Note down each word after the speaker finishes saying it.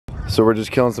So we're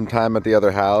just killing some time at the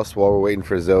other house while we're waiting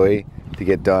for Zoe to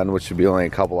get done, which should be only a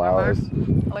couple hours.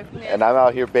 And I'm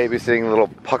out here babysitting little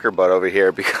pucker butt over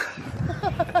here because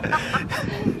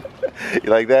you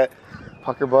like that?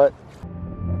 Pucker butt?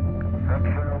 That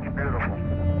sounds beautiful.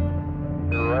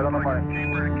 You're right on the money.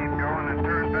 Cheaper to keep going and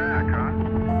turn back, huh?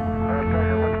 I'll tell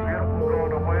you what's beautiful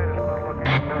going away is not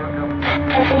looking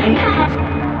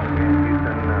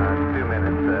better. 2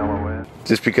 minutes, LOS.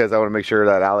 Just because I want to make sure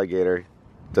that alligator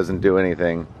doesn't do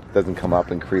anything, doesn't come up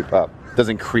and creep up,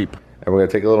 doesn't creep. And we're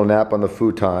gonna take a little nap on the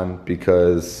futon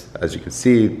because, as you can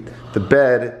see, the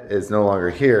bed is no longer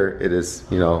here. It is,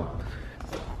 you know,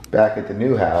 back at the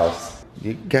new house.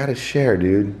 You gotta share,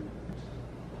 dude.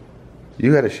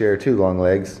 You gotta share too, long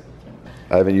legs.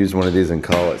 I haven't used one of these in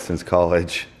college since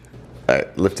college. All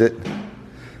right, lift it.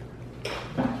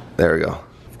 There we go.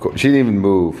 Of course, she didn't even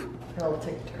move. I'll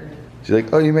take a turn. She's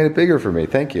like, oh, you made it bigger for me,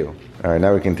 thank you. All right,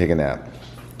 now we can take a nap.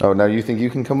 Oh, now you think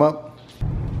you can come up?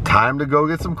 Time to go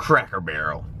get some Cracker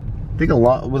Barrel. I think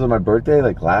was it my birthday,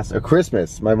 like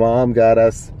Christmas? My mom got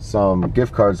us some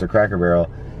gift cards to Cracker Barrel,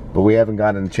 but we haven't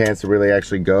gotten a chance to really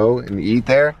actually go and eat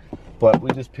there. But we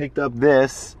just picked up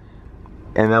this,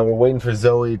 and now we're waiting for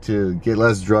Zoe to get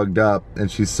less drugged up,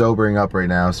 and she's sobering up right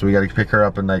now, so we gotta pick her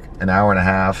up in like an hour and a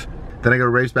half. Then I gotta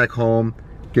race back home,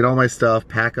 get all my stuff,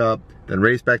 pack up, then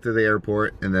race back to the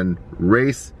airport, and then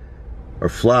race, or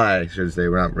fly, I should say,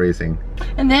 we're not racing.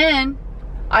 And then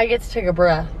I get to take a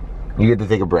breath. You get to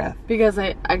take a breath. Because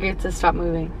I get to stop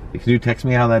moving. Can you text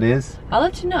me how that is? I'll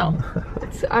let you know.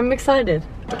 I'm excited.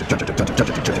 Oh,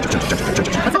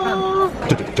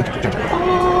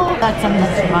 that's something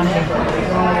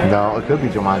Jumanji. No, it could be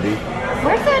Jumanji.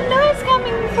 Where's that noise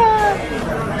coming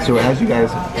from? So as you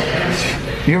guys,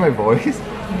 you hear my voice?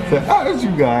 So as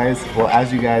you guys, well,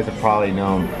 as you guys have probably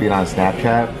known, being on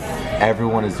Snapchat,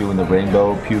 everyone is doing the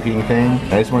rainbow puking thing.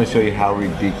 I just want to show you how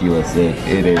ridiculous it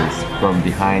is from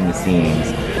behind the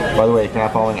scenes. By the way, if you're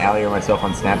not following Allie or myself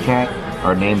on Snapchat,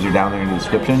 our names are down there in the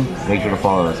description. Make sure to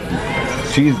follow us.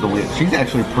 She's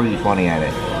actually pretty funny at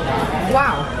it.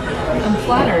 Wow, I'm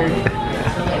flattered.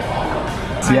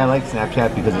 See, I like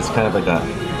Snapchat because it's kind of like a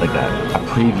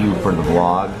preview for the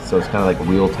vlog, so it's kind of like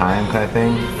real time kind of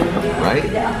thing, right?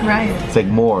 Right. It's like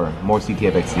more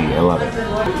CTFXC. I love it.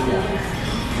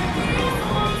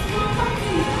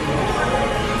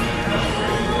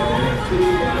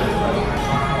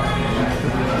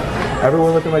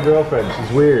 Everyone look at my girlfriend,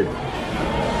 she's weird.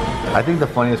 I think the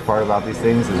funniest part about these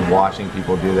things is watching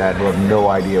people do that who have no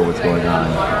idea what's going on.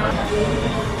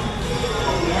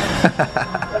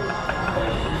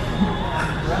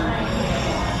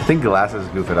 I think glasses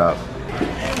goof it up.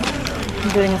 I'm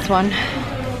doing this one.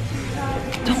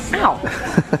 Don't, ow!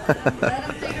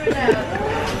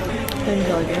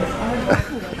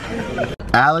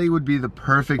 Allie would be the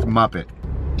perfect Muppet.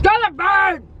 Get it,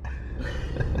 bird!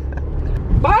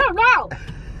 I don't know!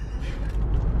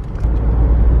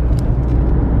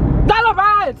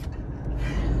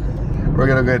 We're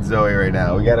gonna go get Zoe right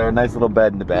now. We got our nice little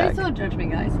bed in the back. Please don't judge me,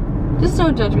 guys. Just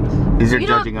don't judge me. These are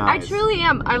judging eyes. I truly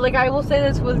am. I will say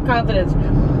this with confidence.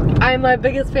 I'm my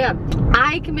biggest fan.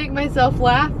 I can make myself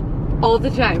laugh all the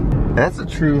time. That's the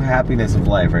true happiness of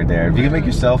life right there. If you can make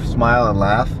yourself smile and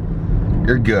laugh,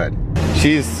 you're good.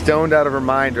 She's stoned out of her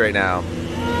mind right now.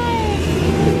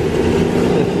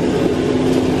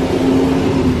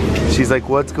 She's like,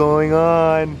 what's going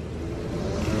on?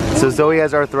 So Zoe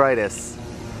has arthritis.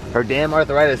 Her damn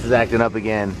arthritis is acting up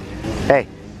again. Hey,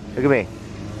 look at me.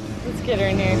 Let's get her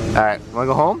in here. All right, wanna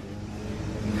go home?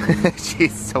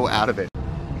 She's so out of it.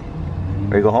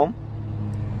 Ready to go home?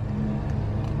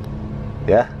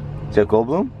 Yeah? Jeff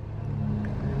Goldblum?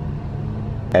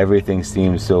 Everything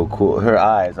seems so cool. Her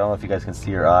eyes, I don't know if you guys can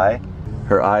see her eye.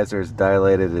 Her eyes are as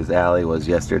dilated as Allie was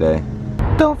yesterday.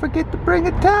 Don't forget to bring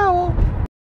a towel.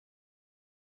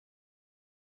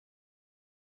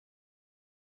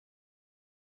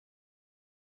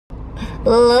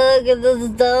 Look at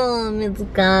the storm, it's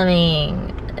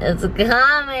coming. It's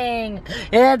coming.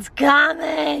 It's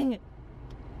coming.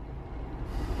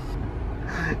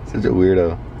 Such a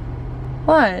weirdo.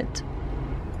 What?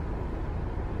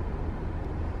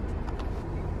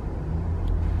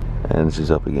 And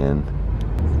she's up again.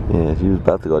 Yeah, she was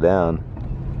about to go down.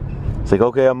 It's like,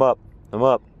 okay, I'm up. I'm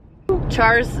up.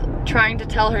 Char's trying to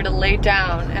tell her to lay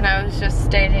down, and I was just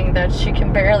stating that she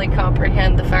can barely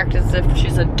comprehend the fact as if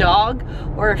she's a dog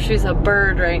or if she's a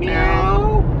bird right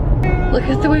now. Look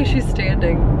at the way she's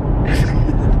standing.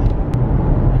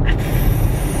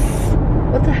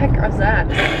 What the heck is that?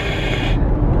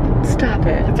 Stop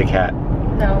it. It's a cat.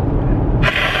 No.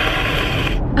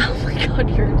 Oh my god,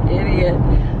 you're an idiot.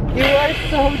 You are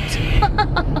so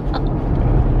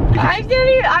dumb. I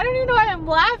don't even know why I'm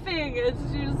laughing. It's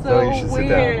just so you should sit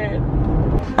weird.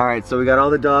 Alright, so we got all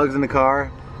the dogs in the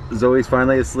car. Zoe's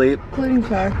finally asleep. Including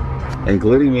Char.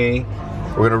 Including me.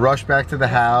 We're gonna rush back to the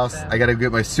house. I gotta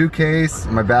get my suitcase,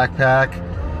 my backpack,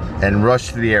 and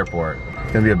rush to the airport.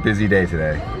 It's gonna be a busy day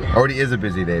today. Already is a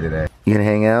busy day today. You gonna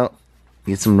hang out?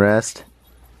 Get some rest?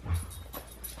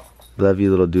 Love you,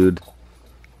 little dude.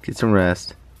 Get some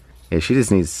rest. Yeah, she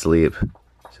just needs sleep.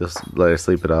 Just let her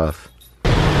sleep it off.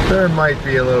 There might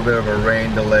be a little bit of a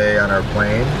rain delay on our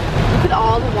plane. Look at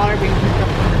all the water being picked up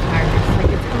from the tires. Like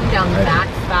it's coming down that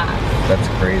fast. That's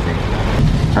crazy.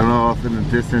 I don't know if in the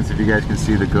distance if you guys can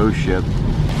see the ghost ship.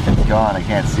 It's gone, I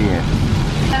can't see it.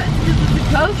 It's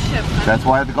a ghost ship. That's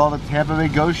why they call it the Tampa Bay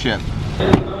Ghost Ship.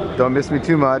 Don't miss me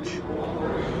too much.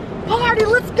 Party,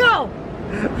 let's go!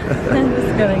 I'm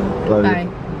just kidding. Love Bye.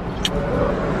 You.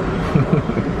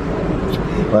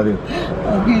 Love you.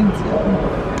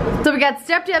 So we got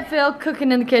stepdad Phil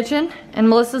cooking in the kitchen, and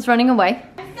Melissa's running away.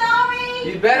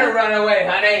 You better run away,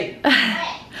 honey.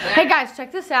 Hey guys,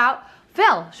 check this out.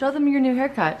 Phil, show them your new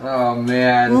haircut. Oh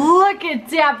man. Look at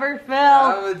Dapper Phil.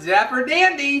 I'm a dapper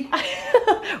dandy.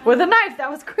 With a knife, that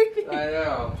was creepy. I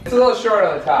know. It's a little short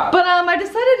on the top. But I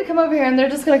decided to come over here and they're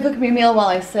just gonna cook me a meal while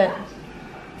I sit.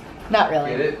 Not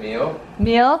really. Get it, meal?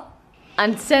 Meal,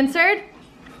 uncensored.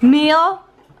 Meal,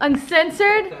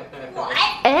 uncensored.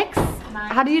 X?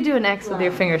 How do you do an X with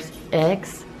your fingers?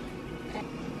 X?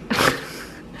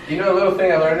 You know a little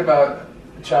thing I learned about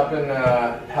chopping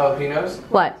jalapenos?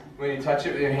 What? When you touch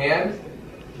it with your hand,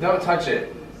 don't touch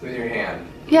it with your hand.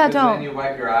 Yeah, Because don't. then you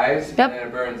wipe your eyes Yep. and then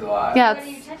it burns a lot. Yeah. What do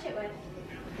you touch it with?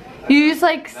 You use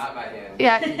like, Not my hand.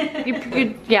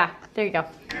 yeah, yeah, there you go.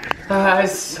 I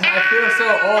feel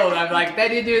so old. I'm like,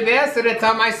 then you do this and it's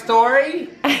on my story.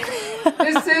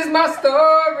 This is my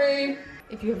story.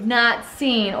 If you have not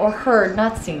seen or heard,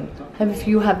 if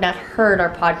you have not heard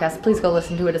our podcast, please go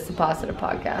listen to it. It's the Positive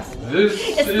Podcast.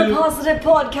 It's the Positive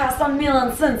Podcast on Meal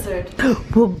Uncensored.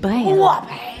 Well, bam.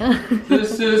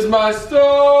 This is my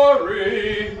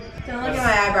story. Don't look at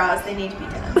my eyebrows, they need to be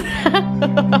done.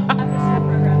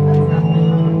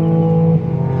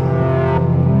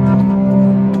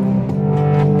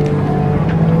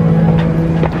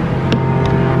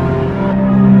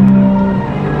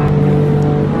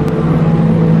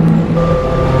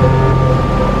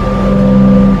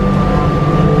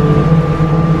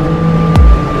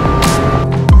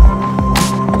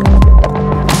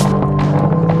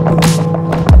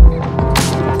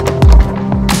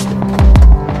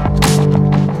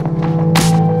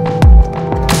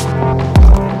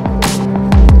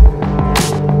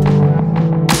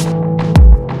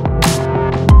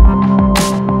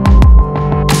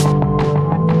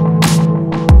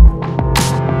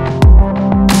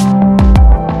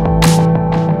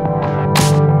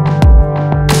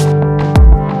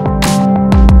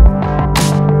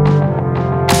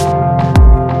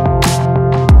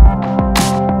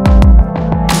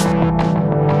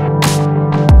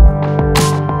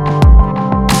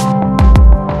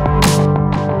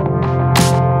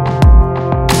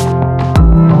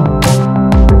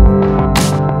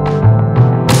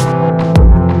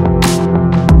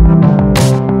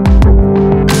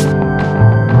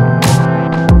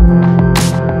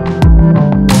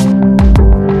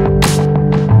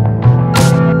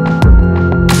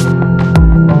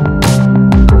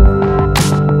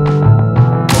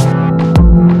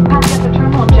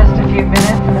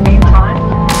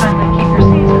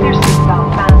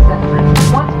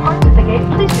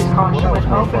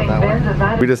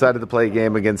 We decided to play a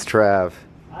game against Trav.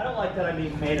 I don't like that I'm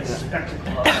being made a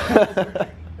spectacle of.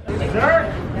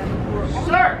 Sir?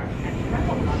 Sir!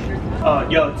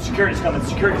 Yo, security's coming,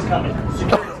 security's coming,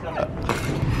 security's coming.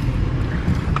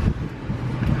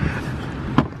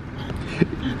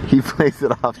 He plays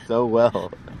it off so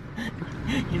well.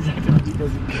 He's acting like he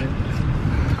doesn't care.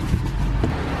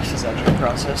 This is actually a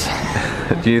process.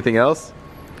 Do you need anything else?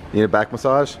 You need a back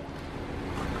massage?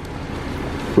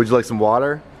 Would you like some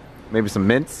water? Maybe some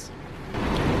mints?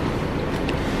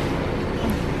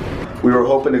 We were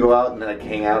hoping to go out and like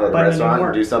hang out at a But it didn't restaurant and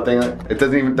work. do something. It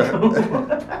doesn't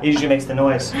even. He usually makes the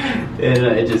noise.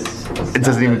 It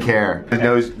doesn't even care. It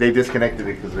knows they disconnected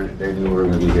it because they knew we were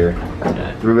gonna be here.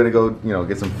 We were gonna go, you know,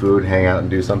 get some food, hang out, and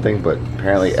do something. But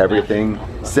apparently everything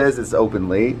says it's open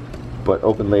late, but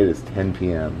open late is 10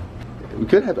 p.m. We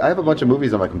could have. I have a bunch of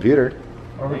movies on my computer.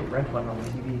 Or we rent one on the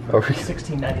TV Or for we-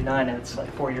 $16.99 and it's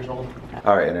like 4 years old.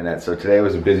 All right, internet. So today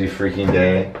was a busy freaking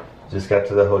day. Just got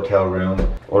to the hotel room,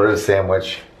 ordered a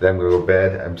sandwich, then I'm gonna go to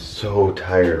bed. I'm so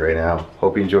tired right now.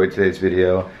 Hope you enjoyed today's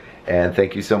video, and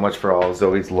thank you so much for all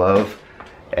Zoe's love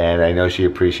and I know she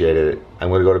appreciated it. I'm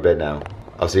gonna go to bed now.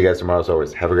 I'll see you guys tomorrow as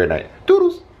always. Have a great night.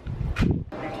 Doodles!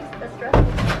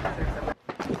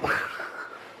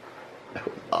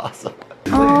 Awesome.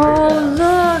 Oh,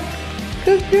 look.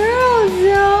 Good girls,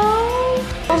 yo.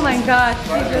 Oh my gosh.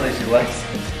 She likes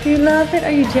it. Do you love it?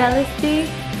 Are you jealous, Dee?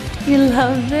 You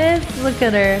love this? Look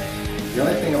at her. The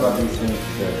only thing about these things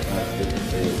is that it's not good to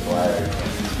stay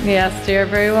flat. Yeah, steer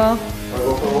very well. Wanna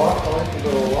go for a walk? I want you to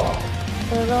go to a walk.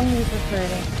 Well, it only for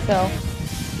flirting,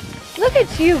 so. Look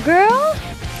at you, girl.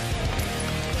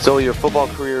 So your football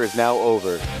career is now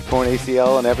over. Torn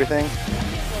ACL and everything.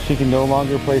 She can no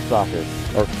longer play soccer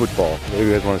or football, whatever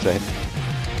you guys want to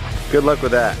say. Good luck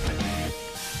with that.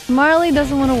 Marley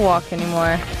doesn't want to walk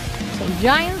anymore. So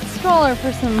giant stroller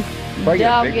for some Probably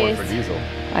get a big one doggies. for Diesel.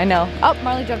 I know. Oh,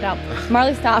 Marley jumped out.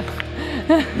 Marley, stop.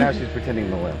 Now she's pretending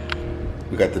to limp.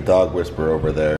 We got the dog whisperer over there.